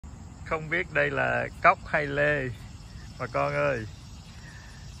không biết đây là cóc hay lê bà con ơi.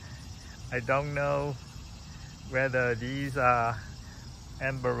 I don't know whether these are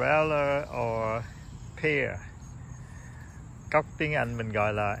Ambarella or pear. Cóc tiếng Anh mình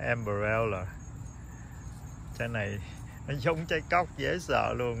gọi là Ambarella. Trái này nó giống trái cóc dễ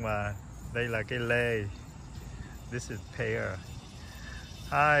sợ luôn mà. Đây là cây lê. This is pear.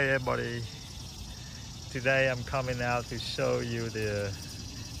 Hi everybody. Today I'm coming out to show you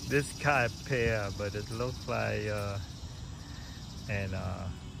this kind of pear, but it looks like an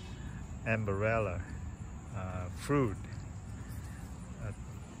Ambarella fruit.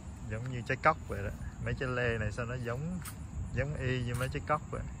 Giống như trái cóc vậy đó. Mấy trái lê này sao nó giống y như mấy trái cóc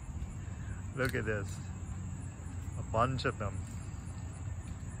vậy. Look at this. A bunch of them.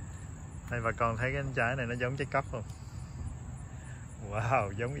 Đây bà con thấy cái trái này nó giống trái cóc không?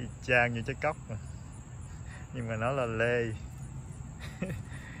 Wow, giống y chang như trái cóc mà. Nhưng mà nó là lê.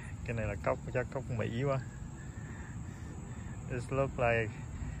 Cái này là cóc, chắc cóc Mỹ quá. This look like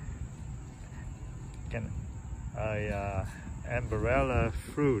Ambarella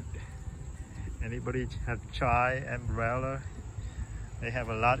fruit. Anybody have tried Ambarella? They have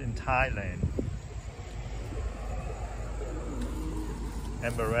a lot in Thailand.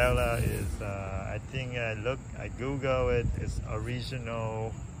 Ambarella is, I think I Google it. It's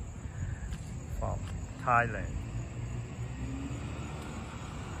original from Thailand.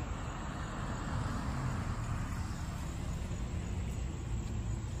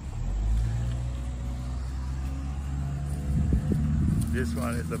 This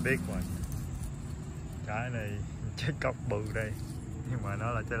one is a big one. Trái này trái cóc bự đây, nhưng mà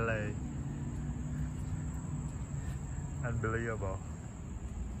nó là trái lê. Unbelievable.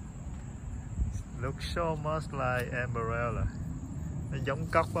 Looks so much like Ambarella. Nó giống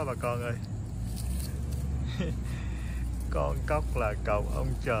cóc quá bà con ơi. Con cóc là cầu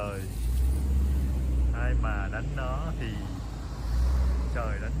ông trời. Ai mà đánh nó thì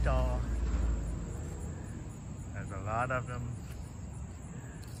trời đánh cho. There's a lot of them.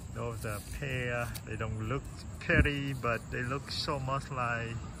 Those are pear. They don't look pretty, but they look so much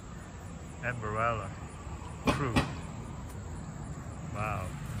like Ambarella fruit. Wow,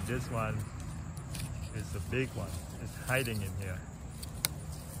 this one is a big one. It's hiding in here.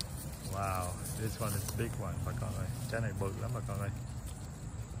 Wow, this one is a big one bà con ơi. Trái này bự lắm bà con ơi.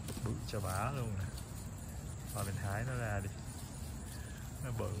 Bự cho bả luôn nè. Và mình hái nó ra đi.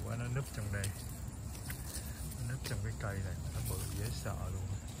 Nó bự quá, nó núp trong đây. Nó núp trong cái cây này, nó bự dễ sợ luôn.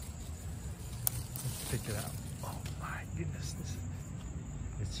 Pick it up. Oh my goodness,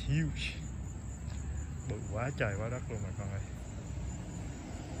 it's huge. Bự quá trời quá đất luôn bà con ơi.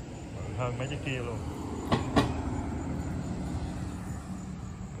 Bự hơn mấy trái kia luôn.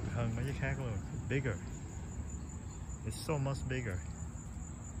 Bự hơn mấy trái khác luôn. Bigger. It's so much bigger.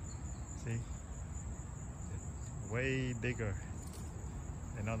 See? Way bigger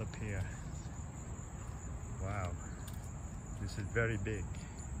than other pear. Wow. This is very big.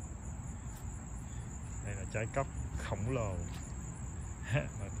 Đây là trái cóc khổng lồ.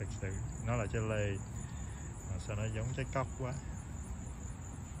 Mà thực sự nó là trái lê mà sao nó giống trái cóc quá.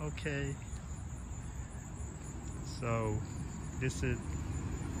 Okay, so this is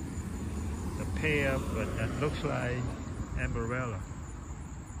the pear, but it looks like Ambarella.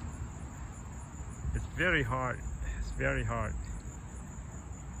 It's very hard. It's very hard.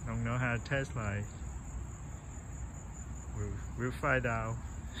 Don't know how it tastes like. We'll find out.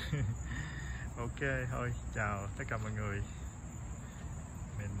 Ok, thôi chào tất cả mọi người.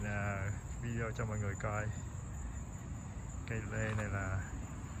 Mình video cho mọi người coi. Cây lê này là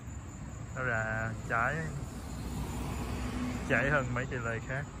nó ra trái hơn mấy cây lê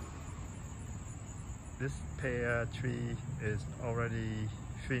khác. This pear tree is already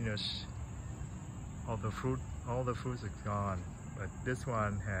finished. All the fruits are gone, but this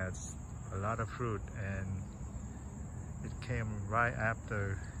one has a lot of fruit, and it came right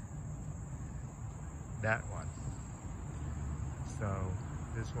after that one. So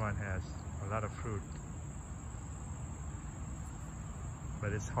this one has a lot of fruit,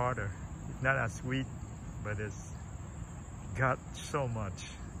 but it's harder. It's not as sweet, but it's got so much,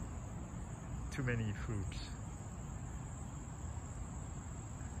 too many fruits.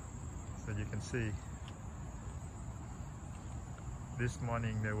 So you can see this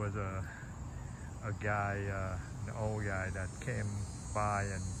morning there was a guy, an old guy that came by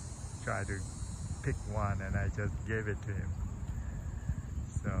and tried to pick one, and I just gave it to him.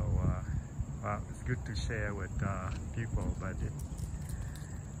 So well, it's good to share with people, but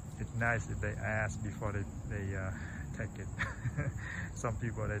it's nice if they ask before they take it. Some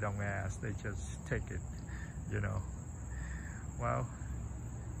people, they don't ask, they just take it, you know. Well,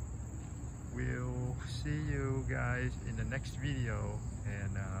 see you guys in the next video,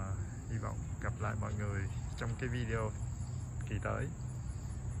 and hy vọng gặp lại mọi người trong cái video kỳ tới.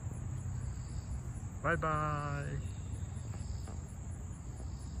 Bye bye.